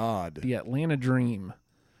 Good God. The Atlanta Dream.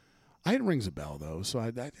 It rings a bell, though, so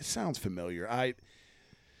it sounds familiar. I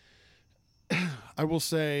will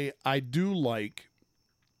say I do like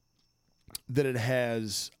that it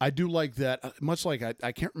has – I do like that, much like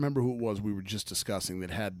I can't remember who it was we were just discussing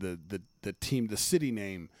that had the team, the city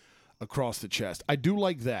name across the chest. I do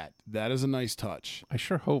like that. That is a nice touch. I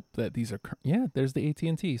sure hope that these are there's the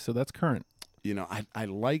AT&T, so that's current. I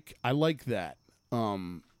like that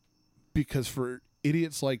because for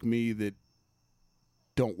idiots like me that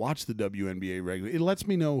don't watch the WNBA regularly, it lets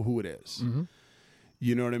me know who it is. Mm-hmm.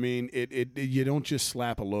 You know what I mean? You don't just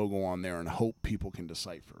slap a logo on there and hope people can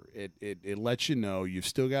decipher. It lets you know you've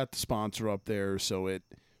still got the sponsor up there, so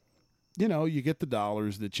you get the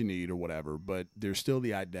dollars that you need or whatever, but there's still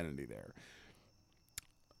the identity there.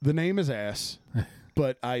 The name is ass,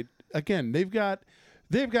 but they've got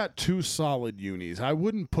 2 solid unis. I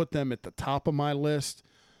wouldn't put them at the top of my list,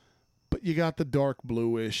 but you got the dark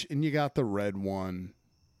bluish and you got the red one.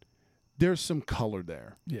 There's some color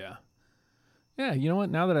there. Yeah. Yeah, you know what?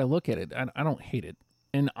 Now that I look at it, I don't hate it.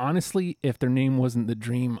 And honestly, if their name wasn't the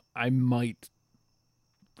Dream,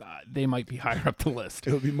 they might be higher up the list.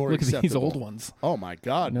 It would be more Look acceptable. At these old ones. Oh, my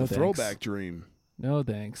God. No the thanks. Throwback Dream. No,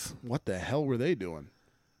 thanks. What the hell were they doing?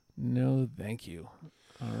 No, thank you.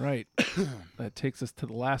 All right. That takes us to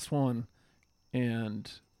the last one.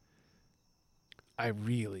 And I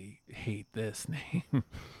really hate this name.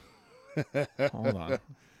 Hold on.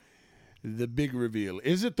 The big reveal.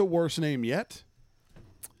 Is it the worst name yet?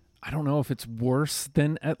 I don't know if it's worse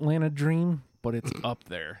than Atlanta Dream, but it's up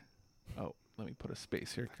there. Oh, let me put a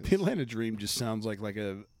space here. The Atlanta Dream just sounds like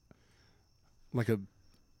a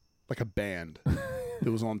band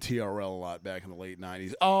that was on TRL a lot back in the late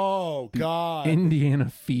 90s. Oh, God.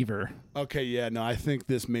 Indiana Fever. Okay, yeah, no, I think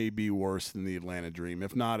this may be worse than the Atlanta Dream.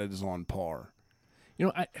 If not, it is on par.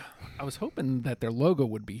 I was hoping that their logo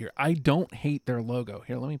would be here. I don't hate their logo.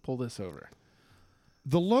 Here, let me pull this over.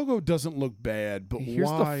 The logo doesn't look bad, but here's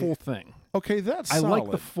why? the full thing. Okay, that's I solid.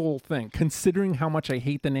 like the full thing, considering how much I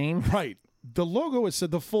hate the name. Right. The logo is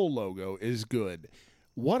the full logo is good.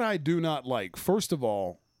 What I do not like, first of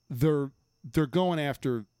all, they're going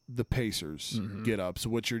after the Pacers get-ups,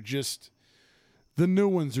 which are just the new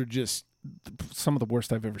ones are just some of the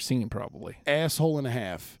worst I've ever seen, probably. Asshole and a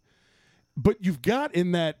half. But you've got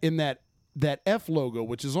in that F logo,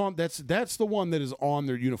 which is on that's the one that is on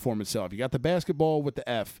their uniform itself. You got the basketball with the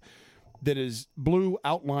F that is blue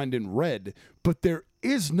outlined in red, but there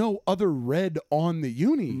is no other red on the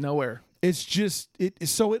uni. Nowhere. It's just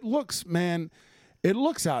so it looks, man, it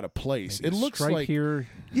looks out of place. Maybe it looks like here.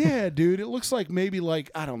 Yeah, dude, it looks like maybe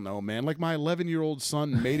like I don't know, man. Like my 11-year-old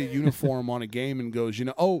son made a uniform on a game and goes,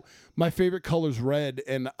 oh, my favorite color's red,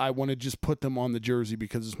 and I want to just put them on the jersey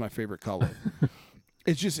because it's my favorite color.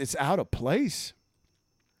 It's out of place.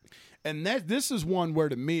 And this is one where,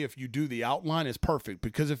 to me, if you do the outline, it's perfect.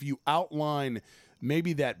 Because if you outline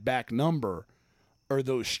maybe that back number or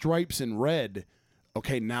those stripes in red,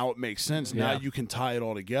 okay, now it makes sense. Yeah. Now you can tie it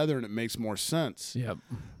all together and it makes more sense. Yep.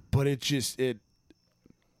 But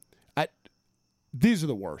these are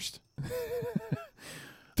the worst.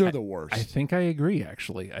 They're the worst. I think I agree,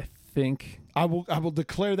 actually. I think I will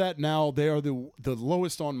declare that now. They are the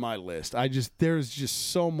lowest on my list. There's just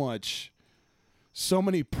so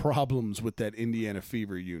many problems with that Indiana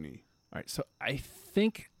Fever uni. All right, so I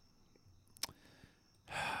think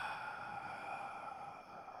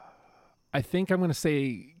I'm going to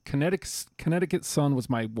say Connecticut Sun was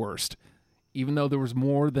my worst, even though there was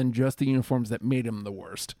more than just the uniforms that made him the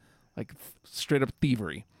worst, like straight up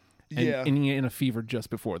thievery. And Indiana Fever just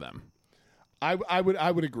before them. I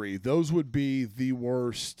would agree. Those would be the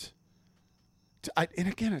worst. And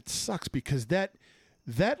again, it sucks because that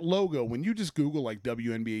logo, when you just Google like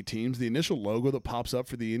WNBA teams, the initial logo that pops up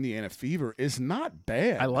for the Indiana Fever is not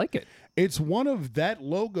bad. I like it. It's that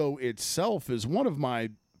logo itself is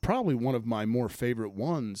probably one of my more favorite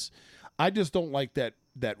ones. I just don't like that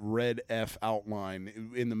red F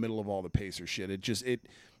outline in the middle of all the Pacer shit.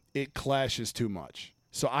 It clashes too much.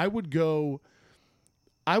 So I would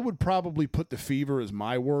probably put the Fever as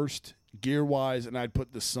my worst gear-wise, and I'd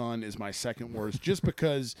put the Sun as my second worst, just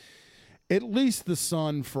because at least the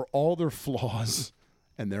Sun, for all their flaws,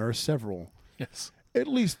 and there are several, yes, at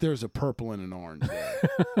least there's a purple and an orange there.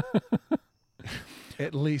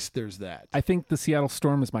 At least there's that. I think the Seattle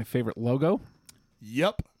Storm is my favorite logo.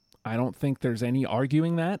 Yep. I don't think there's any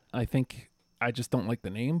arguing that. I just don't like the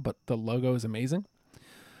name, but the logo is amazing.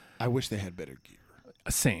 I wish they had better gear.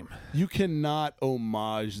 Same. You cannot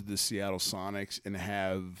homage the Seattle Sonics and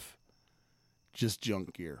have just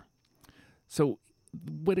junk gear. So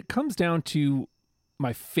when it comes down to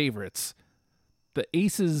my favorites, the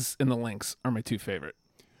Aces and the Lynx are my two favorite.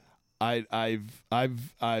 I've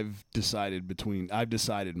decided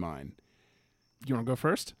mine. You want to go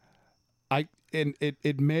first?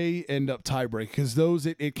 It may end up tiebreak because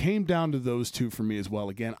it came down to those two for me as well.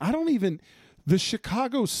 Again, the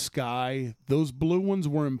Chicago Sky, those blue ones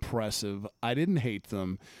were impressive. I didn't hate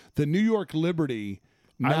them. The New York Liberty,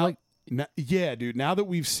 dude. Now that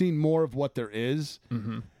we've seen more of what there is,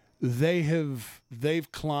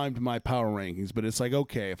 they've climbed my power rankings. But it's like,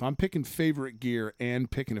 okay, if I'm picking favorite gear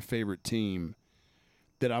and picking a favorite team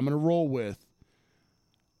that I'm going to roll with,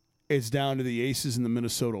 it's down to the Aces and the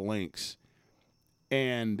Minnesota Lynx.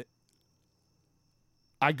 And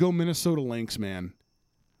I go Minnesota Lynx, man.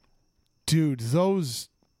 Dude,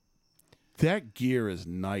 that gear is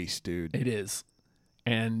nice, dude. It is.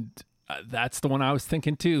 And that's the one I was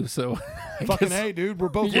thinking too. So fucking hey, dude, we're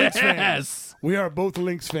both Lynx fans. We are both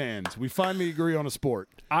Lynx fans. We finally agree on a sport.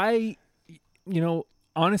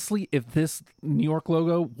 Honestly, if this New York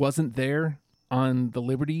logo wasn't there on the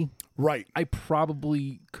Liberty, right, I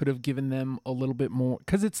probably could have given them a little bit more,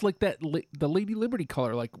 because it's like the Lady Liberty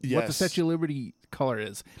color, like what the Statue of Liberty color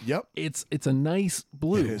is. Yep, it's a nice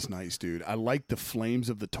blue. It is nice, dude. I like the flames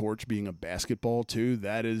of the torch being a basketball too.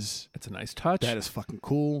 It's a nice touch. That is fucking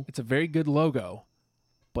cool. It's a very good logo,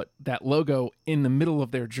 but that logo in the middle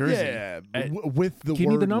of their jersey, with the give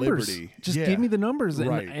word me the numbers. Liberty. Just give me the numbers,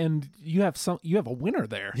 right. and you have a winner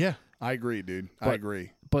there. Yeah, I agree, dude. I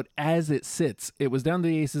agree. But as it sits, it was down to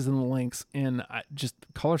the Aces and the Lynx, and just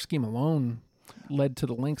color scheme alone led to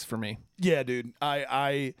the Lynx for me. Yeah, dude.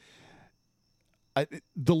 The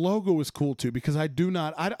logo is cool too, because I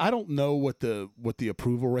don't know what the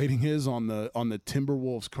approval rating is on the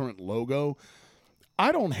Timberwolves current logo.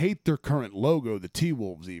 I don't hate their current logo, the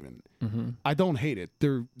T-Wolves even. Mm-hmm. I don't hate it.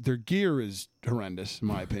 Their gear is horrendous in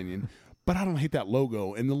my opinion. but I don't hate that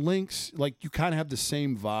logo. And the Lynx, like, you kind of have the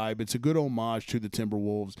same vibe. It's a good homage to the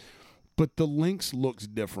Timberwolves, but the Lynx looks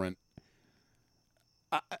different.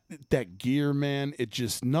 That gear, man, it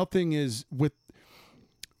just, nothing is with,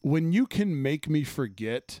 when you can make me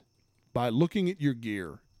forget by looking at your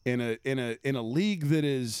gear in a league that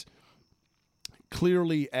is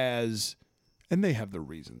clearly as, and they have their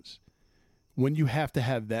reasons, when you have to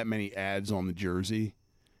have that many ads on the jersey,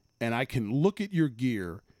 and I can look at your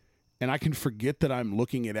gear and I can forget that I'm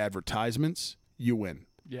looking at advertisements, you win.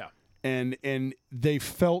 Yeah. And they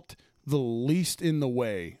felt the least in the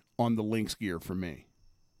way on the Lynx gear for me.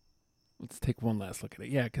 Let's take one last look at it.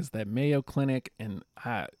 Yeah, because that Mayo Clinic, and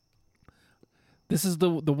this is the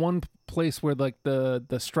one place where like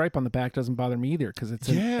the stripe on the back doesn't bother me either, because it's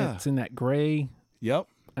in that gray. Yep.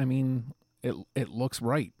 I mean, it looks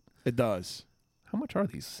right. It does. How much are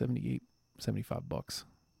these? $75.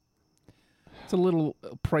 It's a little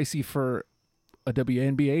pricey for a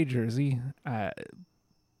WNBA jersey.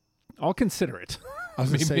 I'll consider it. I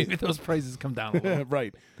was maybe those prices come down a little.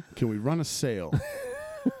 Right. Can we run a sale?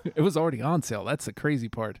 It was already on sale. That's the crazy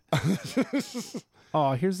part.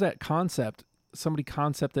 Oh, here's that concept. Somebody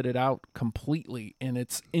concepted it out completely, and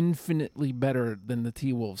it's infinitely better than the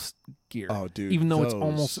T-Wolves gear. Oh, dude. Even though it's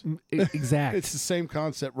almost exact. It's the same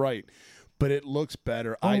concept, right? But it looks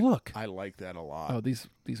better. Oh, look. I like that a lot. Oh, these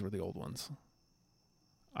were the old ones.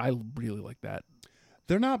 I really like that.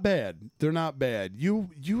 They're not bad. They're not bad. You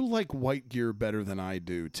like white gear better than I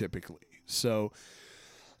do typically. So,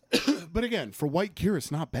 but again, for white gear, it's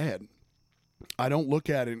not bad. I don't look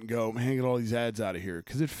at it and go, man, get all these ads out of here,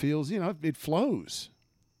 because it feels, it flows.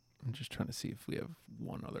 I'm just trying to see if we have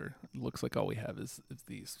one other. It looks like all we have is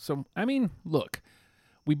these. So, I mean, look,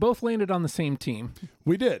 we both landed on the same team.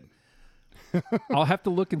 We did. I'll have to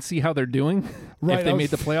look and see how they're doing right, if they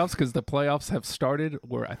made the playoffs, because the playoffs have started,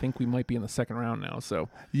 where I think we might be in the second round now. So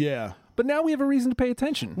yeah, but now we have a reason to pay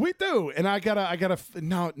attention. We do, and I gotta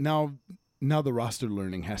now the roster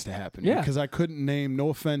learning has to happen. Yeah, because I couldn't name. No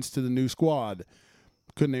offense to the new squad,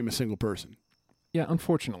 couldn't name a single person. Yeah,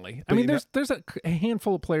 unfortunately. But I mean, there's a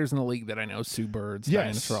handful of players in the league that I know: Sue Birds,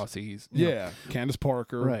 Diana Taurasi. Yeah, Candace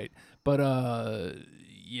Parker, right? But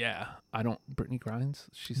yeah, I don't. Brittany Griner,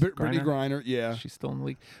 Brittany Griner, yeah, she's still in the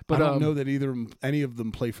league. But I don't know that any of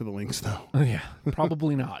them play for the Lynx, though. Yeah,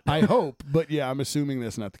 probably not. I hope, but yeah, I'm assuming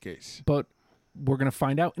that's not the case. But we're gonna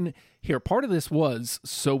find out. And here, part of this was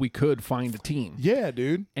so we could find a team. Yeah,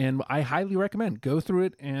 dude. And I highly recommend go through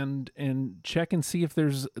it and check and see if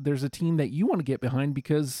there's a team that you want to get behind,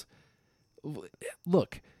 because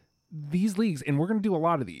look, these leagues, and we're gonna do a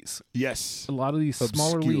lot of these. Yes, a lot of these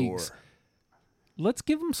smaller leagues. Let's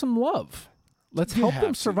give them some love. Let's help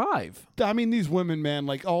them survive. I mean, these women, man,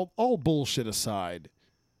 like all bullshit aside,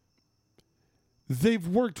 they've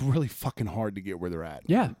worked really fucking hard to get where they're at.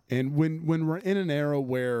 Yeah. And when we're in an era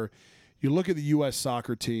where you look at the U.S.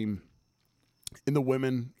 soccer team and the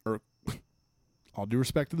women, or all due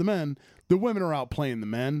respect to the men, the women are outplaying the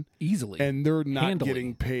men. Easily. And they're not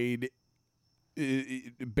getting paid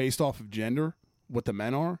based off of gender, what the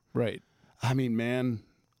men are. Right. I mean, man,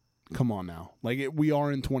 come on now. Like, we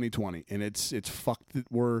are in 2020, and it's fucked that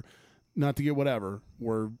we're, not to get whatever,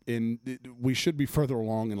 we should be further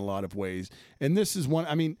along in a lot of ways. And this is one,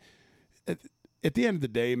 I mean, at the end of the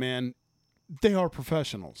day, man, they are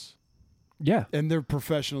professionals. Yeah. And they're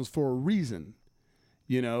professionals for a reason.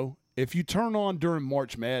 If you turn on during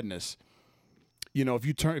March Madness,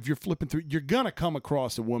 if you're flipping through, you're going to come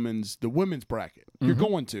across the women's bracket. Mm-hmm. You're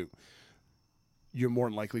going to. You're more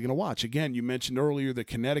than likely going to watch. Again, you mentioned earlier the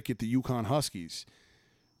Connecticut, the Yukon Huskies.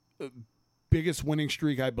 Biggest winning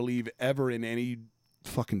streak, I believe, ever in any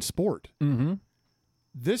fucking sport. Mm-hmm.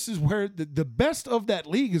 This is where the best of that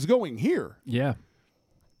league is going here. Yeah.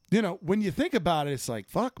 When you think about it, it's like,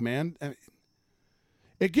 fuck, man.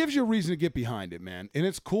 It gives you a reason to get behind it, man. And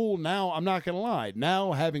it's cool now, I'm not going to lie.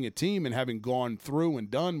 Now, having a team and having gone through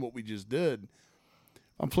and done what we just did,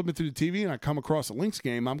 I'm flipping through the TV and I come across a Lynx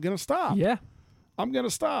game, I'm going to stop. Yeah. I'm going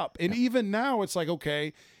to stop. And even now, it's like,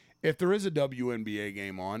 okay, if there is a WNBA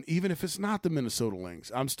game on, even if it's not the Minnesota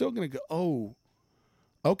Lynx, I'm still going to go, oh,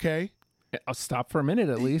 okay. I'll stop for a minute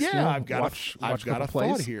at least. Yeah, I've got a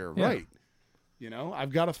thought here, yeah. Right?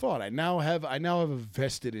 I've got a thought. I now have a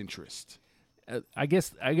vested interest. I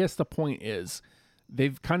guess the point is,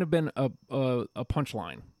 they've kind of been a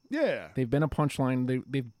punchline. Yeah, they've been a punchline.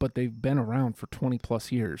 But they've been around for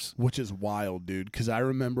 20+ years, which is wild, dude. Because I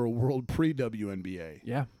remember a world pre-WNBA.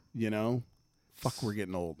 Yeah, fuck, we're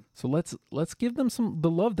getting old. So let's give them the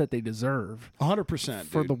love that they deserve. 100%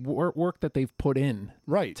 for the work that they've put in.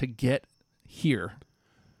 Right to get here.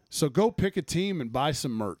 So go pick a team and buy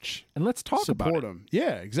some merch. And let's talk about it. Support them.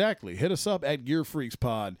 Yeah, exactly. Hit us up at Gear Freaks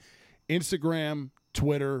Pod, Instagram,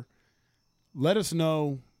 Twitter. Let us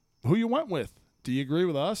know who you went with. Do you agree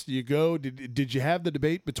with us? Do you go? Did you have the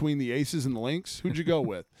debate between the Aces and the Lynx? Who'd you go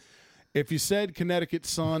with? If you said Connecticut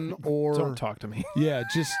Sun or don't talk to me. Yeah,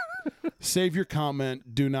 just save your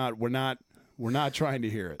comment. Do not. We're not trying to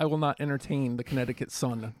hear it. I will not entertain the Connecticut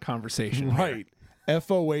Sun conversation. Right.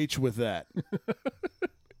 FOH with that.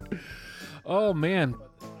 Oh man.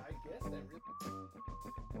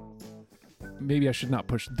 Maybe I should not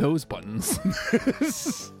push those buttons.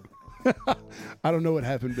 I don't know what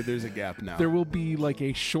happened, but there's a gap now. There will be like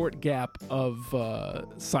a short gap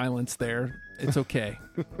of silence there. It's okay.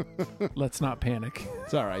 Let's not panic.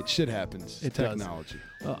 It's all right. Shit happens. It Technology.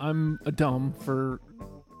 Does. I'm a dumb for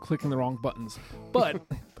clicking the wrong buttons. But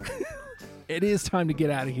it is time to get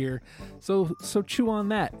out of here. So chew on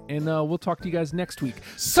that. And we'll talk to you guys next week.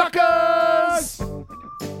 Suckers!